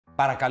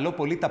Παρακαλώ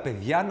πολύ τα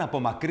παιδιά να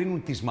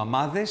απομακρύνουν τις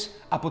μαμάδες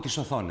από τις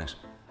οθόνες.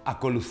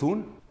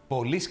 Ακολουθούν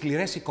πολύ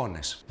σκληρές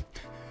εικόνες.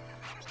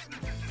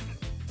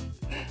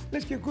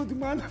 Λες και ακούω τη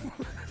μάνα μου.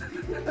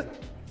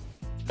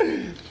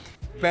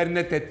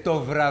 Παίρνετε το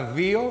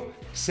βραβείο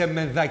σε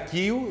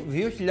Μεδακίου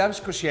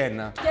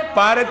 2021.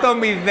 Πάρε το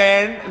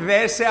 0,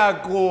 δεν σε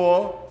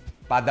ακούω.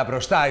 Πάντα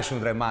μπροστά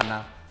ήσουν ρε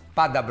μάνα.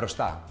 Πάντα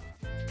μπροστά.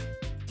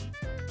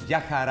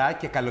 Γεια χαρά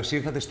και καλώς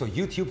ήρθατε στο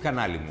YouTube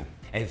κανάλι μου.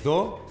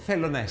 Εδώ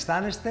θέλω να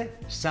αισθάνεστε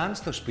σαν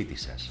στο σπίτι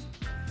σας.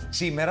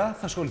 Σήμερα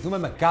θα ασχοληθούμε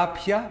με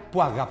κάποια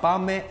που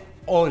αγαπάμε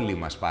όλοι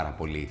μας πάρα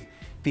πολύ.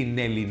 Την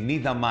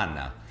Ελληνίδα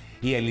Μάνα.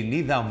 Η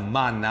Ελληνίδα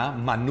Μάνα,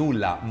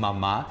 μανούλα,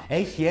 μαμά,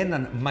 έχει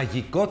έναν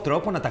μαγικό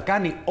τρόπο να τα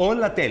κάνει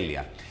όλα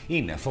τέλεια.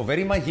 Είναι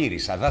φοβερή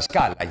μαγείρισα,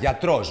 δασκάλα,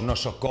 γιατρός,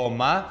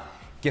 νοσοκόμα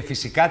και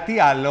φυσικά τι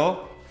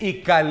άλλο, η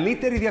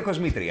καλύτερη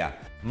διακοσμήτρια.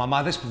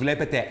 Μαμάδες που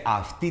βλέπετε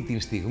αυτή τη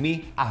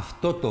στιγμή,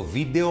 αυτό το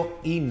βίντεο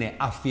είναι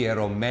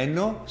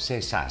αφιερωμένο σε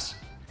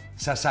εσάς.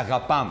 Σας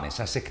αγαπάμε,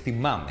 σας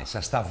εκτιμάμε,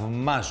 σας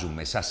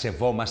θαυμάζουμε, σας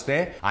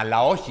σεβόμαστε,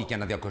 αλλά όχι για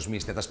να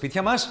διακοσμήσετε τα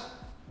σπίτια μας.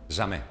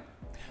 Ζαμέ.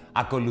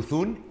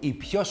 Ακολουθούν οι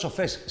πιο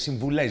σοφές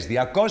συμβουλές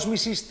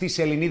διακόσμησης της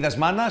Ελληνίδας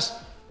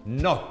Μάνας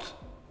NOT.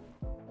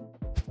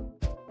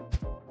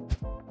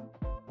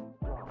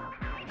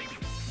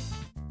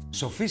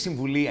 Σοφή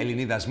συμβουλή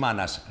Ελληνίδας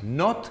Μάνας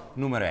NOT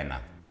νούμερο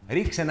 1.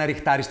 Ρίξε ένα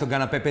ριχτάρι στον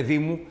καναπέ, παιδί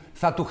μου,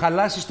 θα του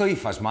χαλάσει το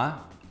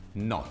ύφασμα.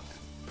 NOT.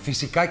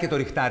 Φυσικά και το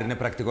ριχτάρι είναι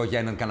πρακτικό για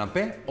έναν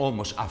καναπέ,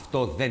 όμως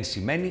αυτό δεν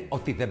σημαίνει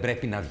ότι δεν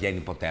πρέπει να βγαίνει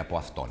ποτέ από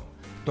αυτόν.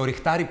 Το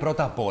ριχτάρι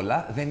πρώτα απ'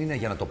 όλα δεν είναι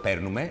για να το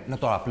παίρνουμε, να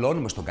το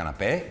απλώνουμε στον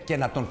καναπέ και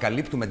να τον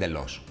καλύπτουμε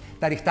εντελώς.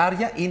 Τα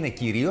ριχτάρια είναι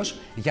κυρίως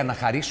για να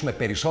χαρίσουμε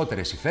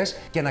περισσότερες υφές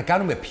και να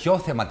κάνουμε πιο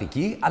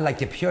θεματική αλλά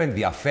και πιο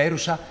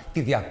ενδιαφέρουσα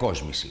τη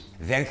διακόσμηση.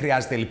 Δεν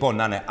χρειάζεται λοιπόν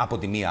να είναι από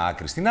τη μία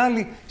άκρη στην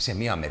άλλη, σε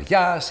μία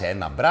μεριά, σε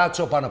ένα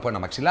μπράτσο, πάνω από ένα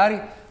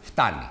μαξιλάρι.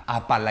 Φτάνει.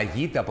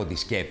 Απαλλαγείτε από τη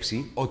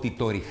σκέψη ότι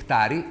το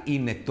ριχτάρι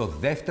είναι το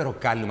δεύτερο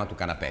κάλυμα του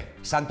καναπέ.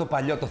 Σαν το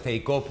παλιό το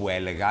θεϊκό που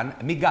έλεγαν,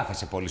 μην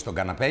κάθεσαι πολύ στον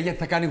καναπέ γιατί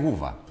θα κάνει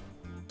γούβα.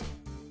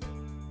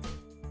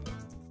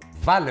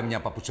 Βάλε μια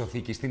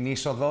παπουτσοθήκη στην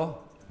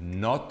είσοδο.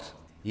 NOT.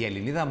 Η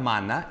Ελληνίδα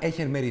Μάνα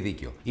έχει εν μέρει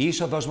δίκιο. Η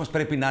είσοδός μας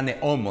πρέπει να είναι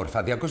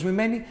όμορφα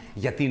διακοσμημένη,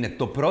 γιατί είναι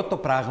το πρώτο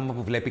πράγμα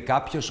που βλέπει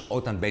κάποιος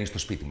όταν μπαίνει στο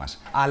σπίτι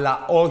μας.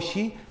 Αλλά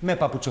όχι με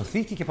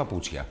παπουτσοθήκη και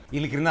παπούτσια.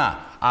 Ειλικρινά,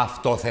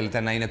 αυτό θέλετε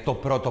να είναι το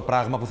πρώτο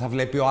πράγμα που θα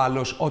βλέπει ο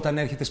άλλος όταν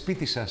έρχεται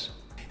σπίτι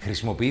σας?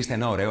 Χρησιμοποιήστε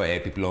ένα ωραίο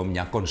έπιπλο,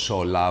 μια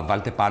κονσόλα,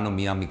 βάλτε πάνω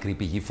μια μικρή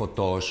πηγή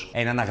φωτός,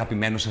 έναν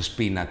αγαπημένο σας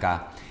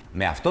πίνακα.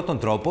 Με αυτόν τον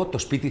τρόπο το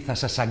σπίτι θα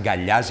σας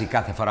αγκαλιάζει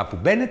κάθε φορά που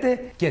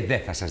μπαίνετε και δεν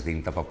θα σας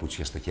δίνει τα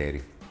παπούτσια στο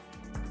χέρι.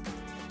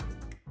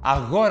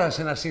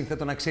 Αγόρασε ένα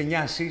σύνθετο να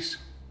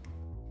ξενιάσεις.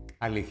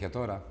 Αλήθεια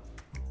τώρα.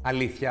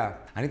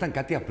 Αλήθεια. Αν ήταν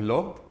κάτι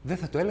απλό, δεν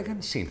θα το έλεγαν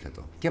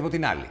σύνθετο. Και από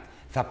την άλλη,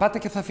 θα πάτε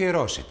και θα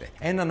αφιερώσετε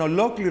έναν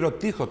ολόκληρο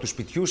τοίχο του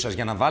σπιτιού σας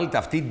για να βάλετε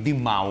αυτή τη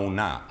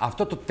μαούνα.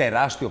 Αυτό το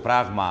τεράστιο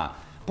πράγμα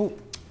που,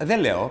 δεν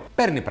λέω,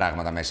 παίρνει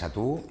πράγματα μέσα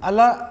του,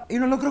 αλλά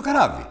είναι ολόκληρο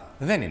καράβι.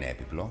 Δεν είναι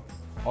έπιπλο.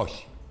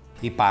 Όχι.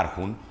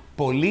 Υπάρχουν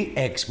πολύ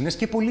έξυπνες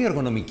και πολύ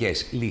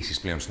εργονομικές λύσεις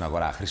πλέον στην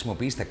αγορά.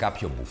 Χρησιμοποιήστε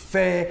κάποιο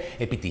μπουφέ,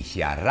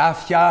 επιτυχία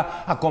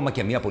ράφια, ακόμα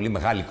και μια πολύ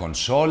μεγάλη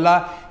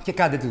κονσόλα και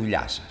κάντε τη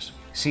δουλειά σας.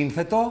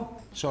 Σύνθετο,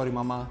 sorry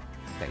μαμά,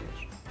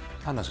 τέλος.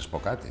 Αν να σας πω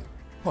κάτι.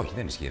 Όχι,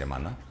 δεν ισχύει ρε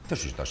μάνα. Δεν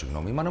σου ζητάω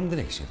συγγνώμη, η μάνα μου δεν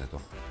έχει σύνθετο.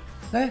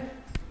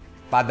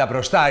 Πάντα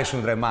μπροστά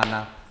ήσουν ρε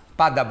μάνα.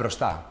 Πάντα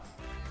μπροστά.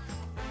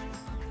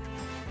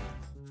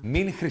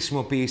 Μην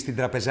χρησιμοποιείς την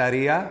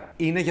τραπεζαρία,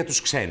 είναι για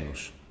τους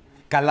ξένους.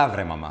 Καλά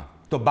βρε μαμά.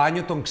 Το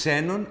μπάνιο των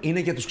ξένων είναι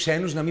για τους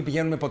ξένους να μην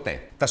πηγαίνουμε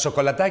ποτέ. Τα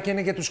σοκολατάκια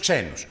είναι για τους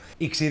ξένους.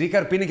 Η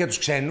ξηρίκαρπη είναι για τους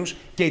ξένους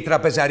και η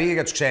τραπεζαρία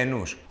για τους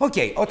ξένους. Οκ,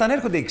 όταν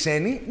έρχονται οι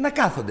ξένοι να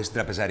κάθονται στην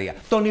τραπεζαρία.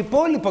 Τον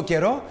υπόλοιπο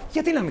καιρό,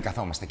 γιατί να μην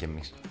καθόμαστε κι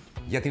εμείς?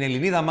 Για την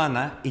Ελληνίδα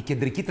Μάνα, η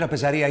κεντρική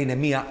τραπεζαρία είναι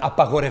μία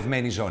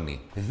απαγορευμένη ζώνη.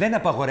 Δεν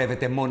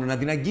απαγορεύεται μόνο να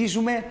την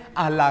αγγίζουμε,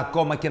 αλλά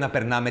ακόμα και να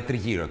περνάμε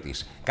τριγύρω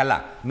της.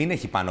 Καλά, μην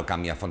έχει πάνω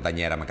καμία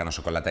φοντανιέρα με κανένα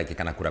σοκολατάκι,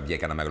 κανένα κουραμπιέ,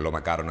 κανένα μεγαλό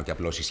μακάρονο και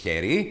απλώσει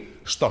χέρι.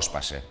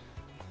 Στόσπασε.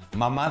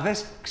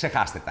 Μαμάδες,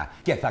 ξεχάστε τα.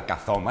 Και θα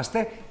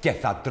καθόμαστε και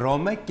θα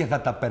τρώμε και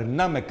θα τα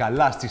περνάμε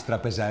καλά στις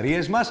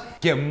τραπεζαρίες μας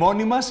και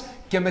μόνοι μας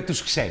και με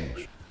τους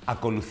ξένους.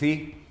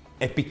 Ακολουθεί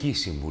επική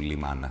συμβουλή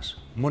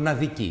μάνας.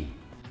 Μοναδική.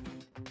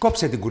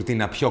 Κόψε την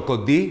κουρτίνα πιο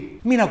κοντή,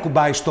 μην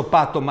ακουμπάει στο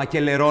πάτωμα και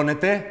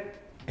λερώνεται.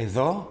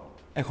 Εδώ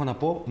έχω να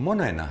πω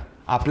μόνο ένα.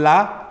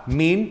 Απλά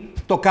μην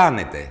το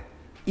κάνετε.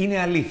 Είναι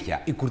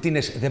αλήθεια, οι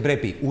κουρτίνες δεν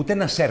πρέπει ούτε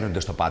να σέρνονται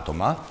στο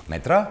πάτωμα,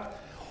 μέτρα,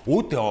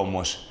 ούτε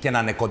όμως και να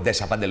είναι κοντές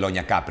σαν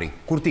παντελόνια κάπρι.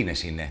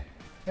 Κουρτίνες είναι.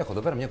 Έχω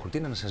εδώ πέρα μια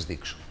κουρτίνα να σας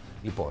δείξω.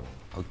 Λοιπόν,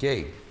 οκ.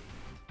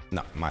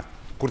 Να,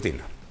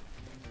 κουρτίνα.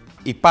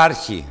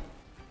 Υπάρχει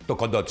το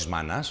κοντό της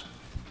μάνας,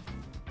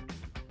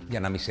 για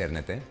να μην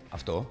σέρνετε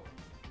αυτό.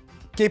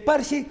 Και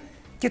υπάρχει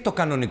και το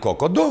κανονικό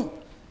κοντό,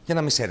 για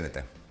να μην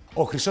σέρνετε.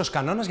 Ο χρυσός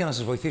κανόνας για να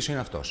σας βοηθήσω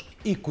είναι αυτός.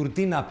 Η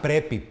κουρτίνα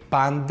πρέπει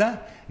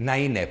πάντα να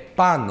είναι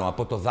πάνω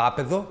από το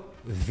δάπεδο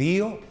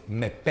 2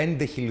 με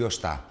 5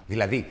 χιλιοστά.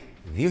 Δηλαδή,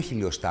 2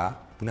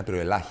 χιλιοστά είναι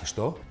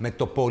απειροελάχιστο, με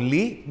το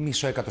πολύ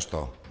μισό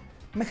εκατοστό.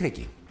 Μέχρι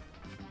εκεί.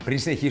 Πριν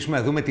συνεχίσουμε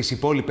να δούμε τις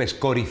υπόλοιπες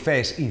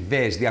κορυφαίες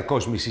ιδέες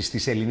διακόσμησης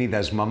της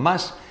Ελληνίδας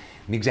μαμάς,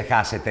 μην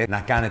ξεχάσετε να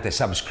κάνετε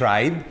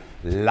subscribe,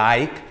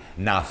 like,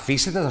 να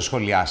αφήσετε τα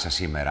σχόλιά σας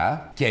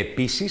σήμερα και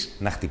επίσης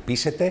να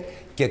χτυπήσετε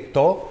και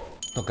το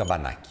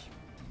καμπανάκι.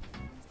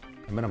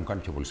 Εμένα μου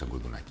κάνει πιο πολύ σαν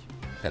κουδουνάκι.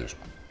 Τέλος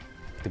πάντων.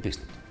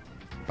 Χτυπήστε το.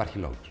 Υπάρχει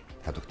λόγος.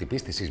 Θα το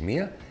χτυπήσετε εσείς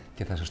μία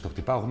και θα σας το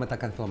χτυπάω εγώ μετά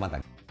κάθε εβδομάδα.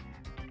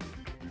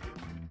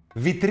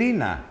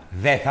 Βιτρίνα,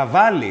 δεν θα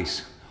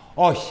βάλεις?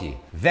 Όχι,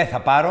 δεν θα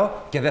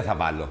πάρω και δεν θα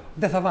βάλω.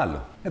 Δεν θα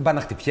βάλω. Δεν πά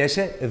να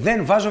χτυπιέσαι,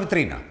 δεν βάζω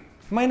βιτρίνα.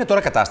 Μα είναι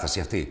τώρα κατάσταση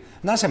αυτή.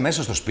 Να είσαι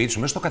μέσα στο σπίτι σου,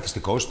 μέσα στο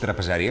καθιστικό σου, στη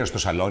τραπεζαρία, στο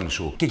σαλόνι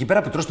σου και εκεί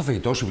πέρα που τρως το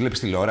φαγητό σου, βλέπεις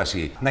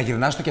τηλεόραση, να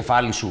γυρνάς το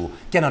κεφάλι σου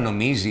και να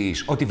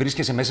νομίζεις ότι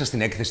βρίσκεσαι μέσα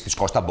στην έκθεση της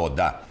Κώστα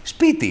Μπόντα.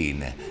 Σπίτι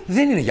είναι.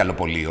 Δεν είναι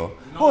γυαλοπωλείο.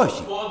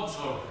 Όχι.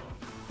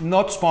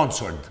 Not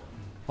sponsored.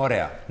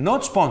 Ωραία. Not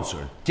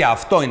sponsored. Και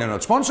αυτό είναι not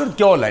sponsored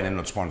και όλα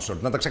είναι not sponsored.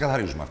 Να τα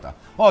ξεκαθαρίζουμε αυτά.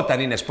 Όταν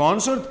είναι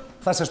sponsored,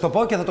 θα σας το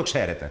πω και θα το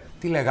ξέρετε.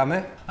 Τι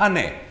λέγαμε? Α,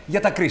 ναι,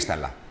 για τα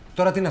κρίσταλα.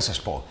 Τώρα τι να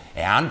σας πω.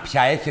 Εάν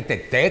πια έχετε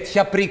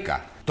τέτοια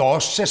πρίκα,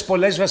 τόσες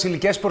πολλές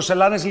βασιλικές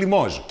πορσελάνες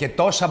λιμόζ και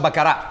τόσα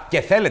μπακαρά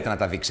και θέλετε να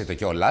τα δείξετε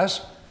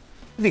κιόλας,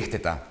 δείχτε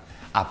τα.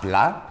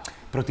 Απλά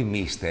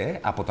προτιμήστε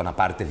από το να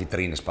πάρετε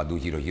βιτρίνες παντού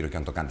γύρω-γύρω και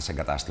να το κάνετε σε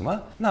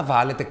εγκατάστημα, να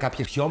βάλετε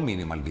κάποιες πιο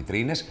minimal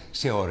βιτρίνες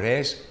σε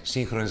ωραίες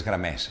σύγχρονες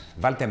γραμμές.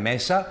 Βάλτε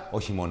μέσα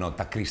όχι μόνο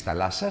τα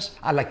κρίσταλά σας,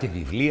 αλλά και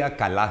βιβλία,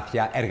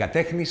 καλάθια, έργα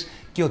τέχνης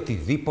και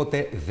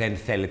οτιδήποτε δεν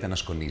θέλετε να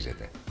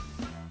σκονίζετε.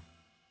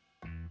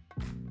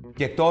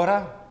 Και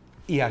τώρα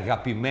η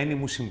αγαπημένη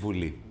μου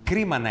συμβουλή.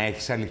 Κρίμα να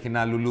έχεις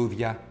αληθινά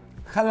λουλούδια.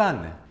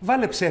 Χαλάνε.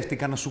 Βάλε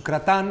ψεύτικα να σου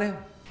κρατάνε.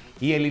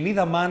 Η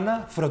Ελληνίδα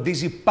Μάνα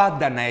φροντίζει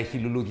πάντα να έχει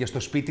λουλούδια στο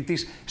σπίτι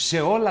της,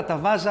 σε όλα τα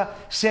βάζα,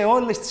 σε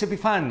όλες τις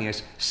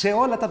επιφάνειες, σε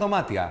όλα τα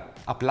δωμάτια.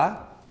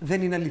 Απλά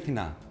δεν είναι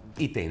αληθινά.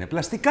 Είτε είναι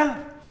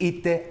πλαστικά,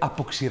 είτε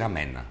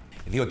αποξηραμένα.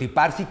 Διότι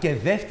υπάρχει και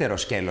δεύτερο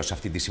σκέλος σε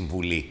αυτή τη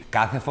συμβουλή.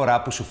 Κάθε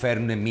φορά που σου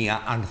φέρνουν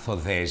μία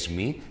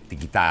ανθοδέσμη, την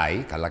κοιτάει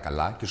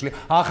καλά-καλά και σου λέει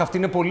 «Αχ, αυτή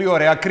είναι πολύ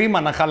ωραία,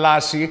 κρίμα να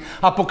χαλάσει,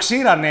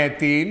 αποξήρανε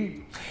την».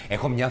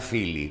 Έχω μια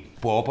φίλη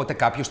που όποτε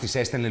κάποιος της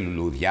έστελνε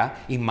λουλούδια,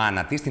 η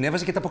μάνα της την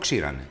έβαζε και τα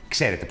αποξήρανε.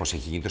 Ξέρετε πώς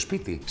έχει γίνει το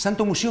σπίτι? Σαν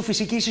το Μουσείο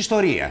Φυσικής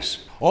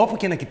Ιστορίας. Όπου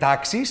και να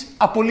κοιτάξεις,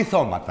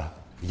 απολιθώματα.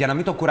 Για να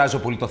μην το κουράζω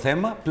πολύ το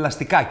θέμα,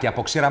 πλαστικά και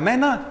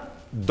αποξηραμένα,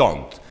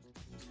 don't.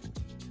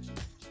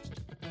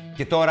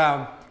 Και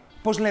τώρα,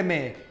 πώς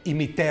λέμε η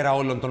μητέρα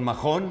όλων των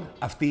μαχών?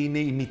 Αυτή είναι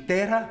η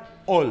μητέρα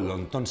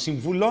όλων των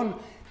συμβουλών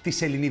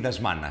της Ελληνίδας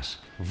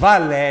Μάνας.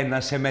 Βάλε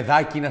ένα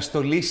σεμεδάκι να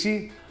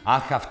στολίσει.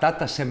 Αχ, αυτά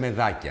τα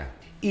σεμεδάκια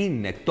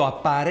είναι το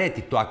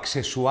απαραίτητο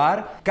αξεσουάρ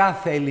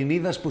κάθε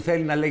Ελληνίδας που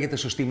θέλει να λέγεται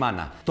σωστή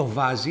μάνα. Το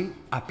βάζει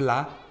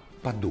απλά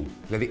παντού.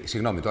 Δηλαδή,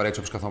 συγγνώμη τώρα έτσι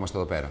όπως καθόμαστε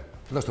εδώ πέρα.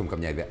 Δώστε μου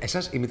καμιά ιδέα.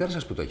 Εσάς, η μητέρα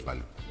σας που το έχει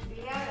βάλει?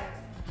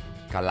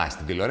 Καλά,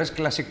 στην τηλεόραση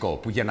κλασικό.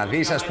 Που για να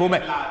δεις, ας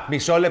πούμε,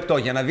 μισό λεπτό,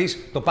 για να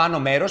δεις το πάνω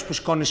μέρος που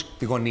σηκώνεις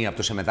τη γωνία από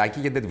το σεμεδάκι,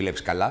 γιατί δεν τη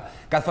βλέπεις καλά.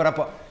 Κάθε φορά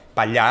που.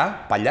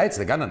 Παλιά έτσι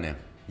δεν κάνανε?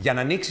 Για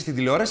να ανοίξεις την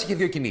τηλεόραση είχε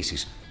δύο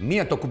κινήσεις.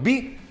 Μία το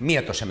κουμπί,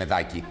 μία το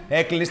σεμεδάκι.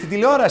 Έκλεινες την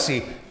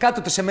τηλεόραση,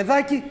 κάτω το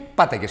σεμεδάκι,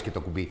 πάταγες και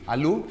το κουμπί.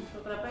 Αλλού. Το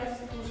τραπέζι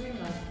στην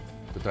κουζίνα.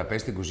 Το τραπέζι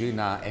στην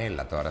κουζίνα,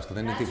 έλα τώρα, αυτό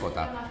δεν είναι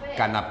τίποτα.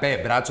 Καναπέ,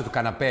 μπράτσο του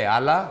καναπέ,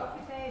 άλλα.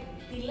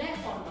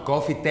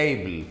 Τηλέφωνο. Coffee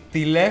table.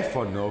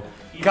 Τηλέφωνο.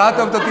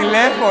 Κάτω από το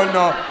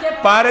τηλέφωνο.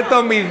 Πάρε το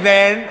 0,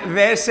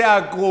 δεν σε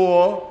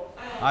ακούω.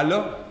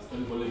 Άλλο. Στον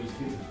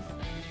υπολογιστή.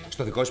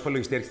 Στο δικό σου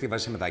υπολογιστή έρχεται τη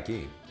βάση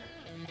σεμεδάκι.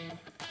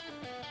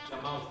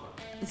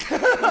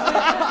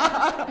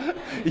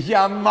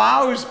 Για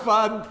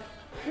mousepad.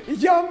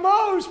 Για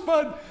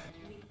mousepad.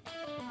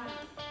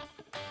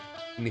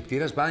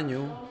 Νηπτήρας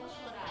μπάνιου.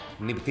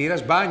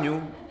 Νηπτήρας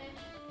μπάνιου.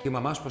 Τη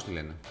μαμά σου πώς τη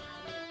λένε?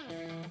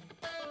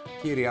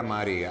 Κυρία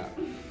Μαρία.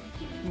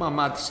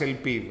 Μαμά της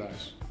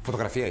ελπίδας.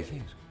 Φωτογραφία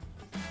έχεις?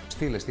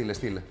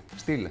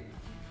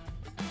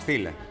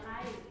 Στείλε.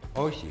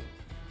 Όχι.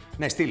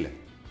 Ναι, στείλε.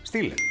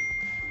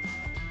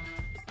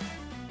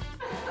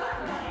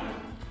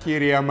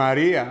 Κυρία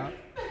Μαρία.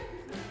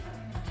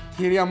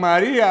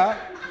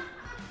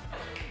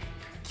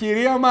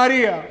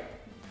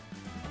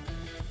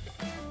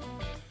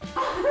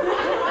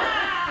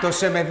 Το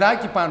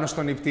σεμεδάκι πάνω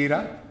στον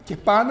νηπτήρα και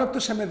πάνω από το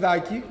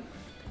σεμεδάκι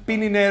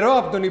πίνει νερό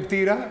από τον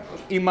νηπτήρα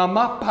η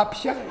μαμά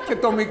Πάπια και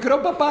το μικρό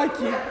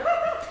παπάκι.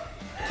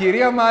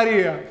 Κυρία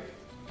Μαρία,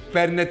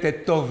 παίρνετε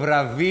το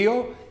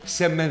βραβείο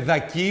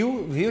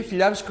Σεμεδακίου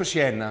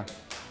 2021.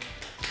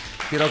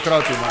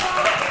 Χειροκρότημα.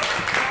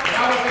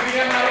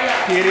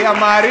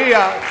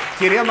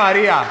 Κυρία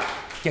Μαρία.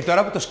 Και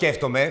τώρα που το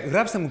σκέφτομαι,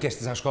 γράψτε μου και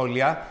στα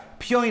σχόλια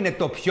ποιο είναι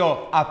το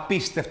πιο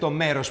απίστευτο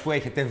μέρος που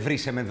έχετε βρει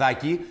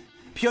σεμεδάκι.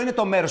 Ποιο είναι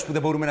το μέρος που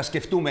δεν μπορούμε να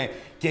σκεφτούμε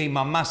και η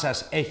μαμά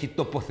σας έχει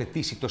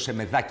τοποθετήσει το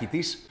σεμεδάκι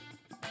της.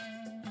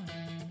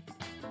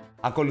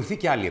 Ακολουθεί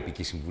και άλλη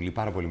επική συμβουλή.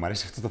 Πάρα πολύ μου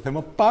αρέσει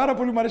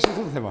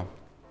αυτό το θέμα.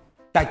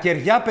 Τα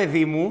κεριά,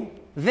 παιδί μου,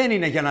 δεν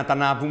είναι για να τα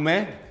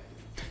ανάβουμε.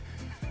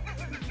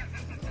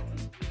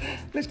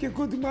 Λες και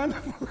ακούω τη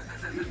μάνα μου.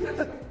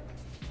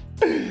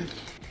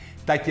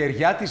 Τα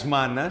κεριά της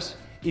μάνας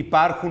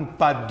υπάρχουν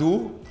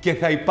παντού και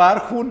θα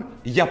υπάρχουν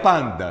για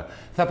πάντα.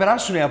 Θα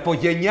περάσουν από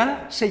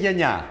γενιά σε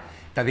γενιά.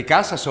 Τα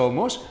δικά σας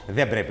όμως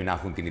δεν πρέπει να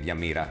έχουν την ίδια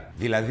μοίρα.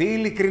 Δηλαδή,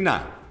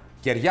 ειλικρινά,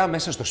 κεριά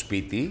μέσα στο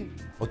σπίτι,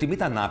 ότι μην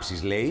τα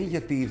ανάψεις, λέει,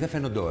 γιατί δεν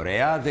φαίνονται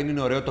ωραία, δεν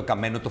είναι ωραίο το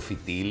καμένο το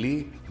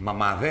φυτίλι.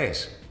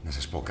 Μαμάδες, να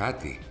σας πω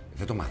κάτι.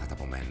 Δεν το μάθατε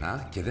από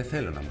μένα και δεν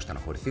θέλω να μου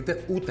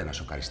στεναχωρηθείτε ούτε να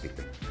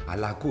σοκαριστείτε.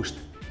 Αλλά ακούστε,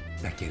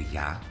 τα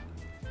κεριά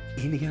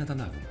είναι για να τα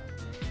ανάβουμε.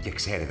 Και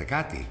ξέρετε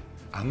κάτι,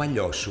 άμα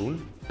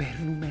λιώσουν,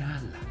 παίρνουμε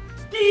άλλα.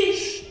 Τι!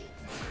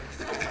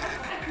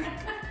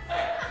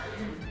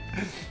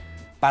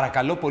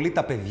 Παρακαλώ πολύ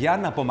τα παιδιά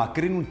να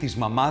απομακρύνουν τις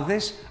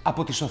μαμάδες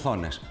από τις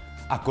οθόνες.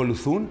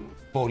 Ακολουθούν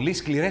πολύ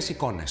σκληρές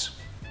εικόνες.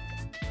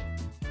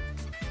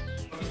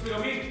 Σπύρο,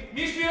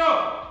 μη Σπύρο!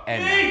 1.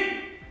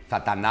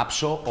 Θα τα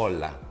ανάψω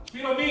όλα.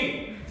 Σπύρο,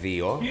 μη!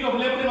 2. Σπύρο,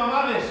 βλέπουνε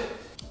μαμάδες!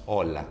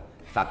 Όλα.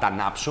 Θα τα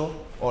ανάψω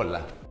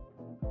όλα.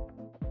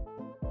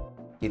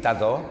 Κοίτα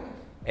εδώ.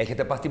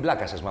 Έχετε πάθει την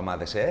πλάκα σας,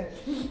 μαμάδες,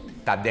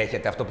 Τα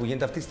αντέχετε αυτό που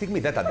γίνεται αυτή τη στιγμή,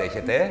 δεν τα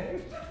αντέχετε,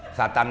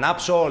 Θα τα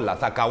ανάψω όλα.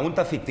 Θα καούν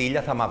τα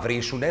φυτίλια, θα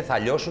μαυρίσουνε, θα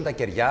λιώσουν τα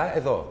κεριά.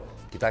 Εδώ.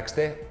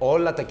 Κοιτάξτε,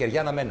 όλα τα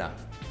κεριά αναμένα.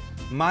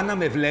 Μάνα,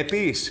 με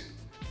βλέπεις?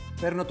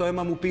 Παίρνω το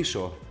αίμα μου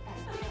πίσω.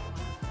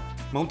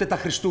 Μα ούτε τα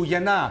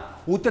Χριστούγεννα,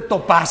 ούτε το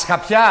Πάσχα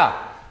πια.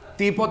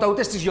 Τίποτα,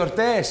 ούτε στις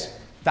γιορτές.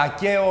 Τα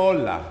καίω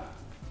όλα.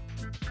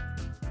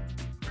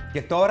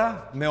 Και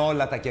τώρα, με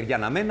όλα τα κεριά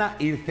αναμένα,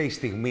 ήρθε η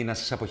στιγμή να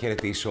σας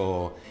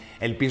αποχαιρετήσω.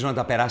 Ελπίζω να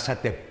τα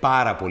περάσατε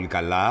πάρα πολύ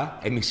καλά.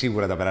 Εμείς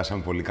σίγουρα τα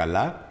περάσαμε πολύ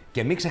καλά.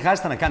 Και μην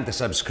ξεχάσετε να κάνετε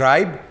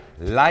subscribe,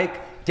 like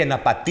και να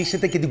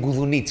πατήσετε και την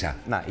κουδουνίτσα.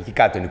 Να, εκεί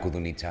κάτω είναι η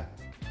κουδουνίτσα.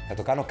 Θα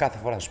το κάνω κάθε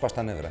φορά, θα σου πάω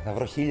στα νεύρα. Θα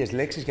βρω 1000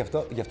 λέξεις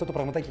γι' αυτό το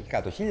πραγματάκι εκεί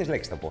κάτω. 1000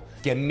 λέξεις θα πω.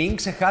 Και μην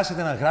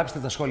ξεχάσετε να γράψετε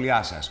τα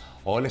σχόλιά σας.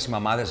 Όλες οι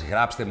μαμάδες,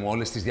 γράψτε μου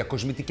όλες τις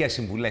διακοσμητικές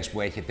συμβουλές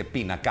που έχετε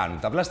πει να κάνουν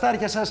τα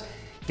βλαστάρια σας.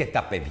 Και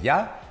τα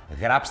παιδιά,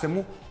 γράψτε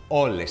μου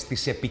όλες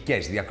τις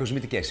επικές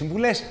διακοσμητικές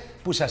συμβουλές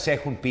που σας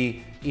έχουν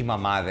πει οι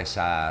μαμάδες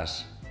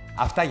σας.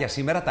 Αυτά για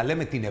σήμερα, τα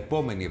λέμε την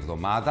επόμενη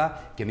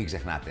εβδομάδα και μην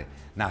ξεχνάτε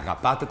να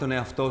αγαπάτε τον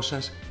εαυτό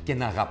σας και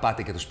να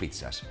αγαπάτε και το σπίτι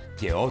σας.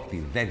 Και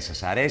ό,τι δεν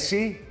σας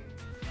αρέσει,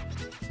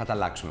 θα τα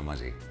αλλάξουμε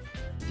μαζί.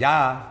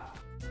 Γεια!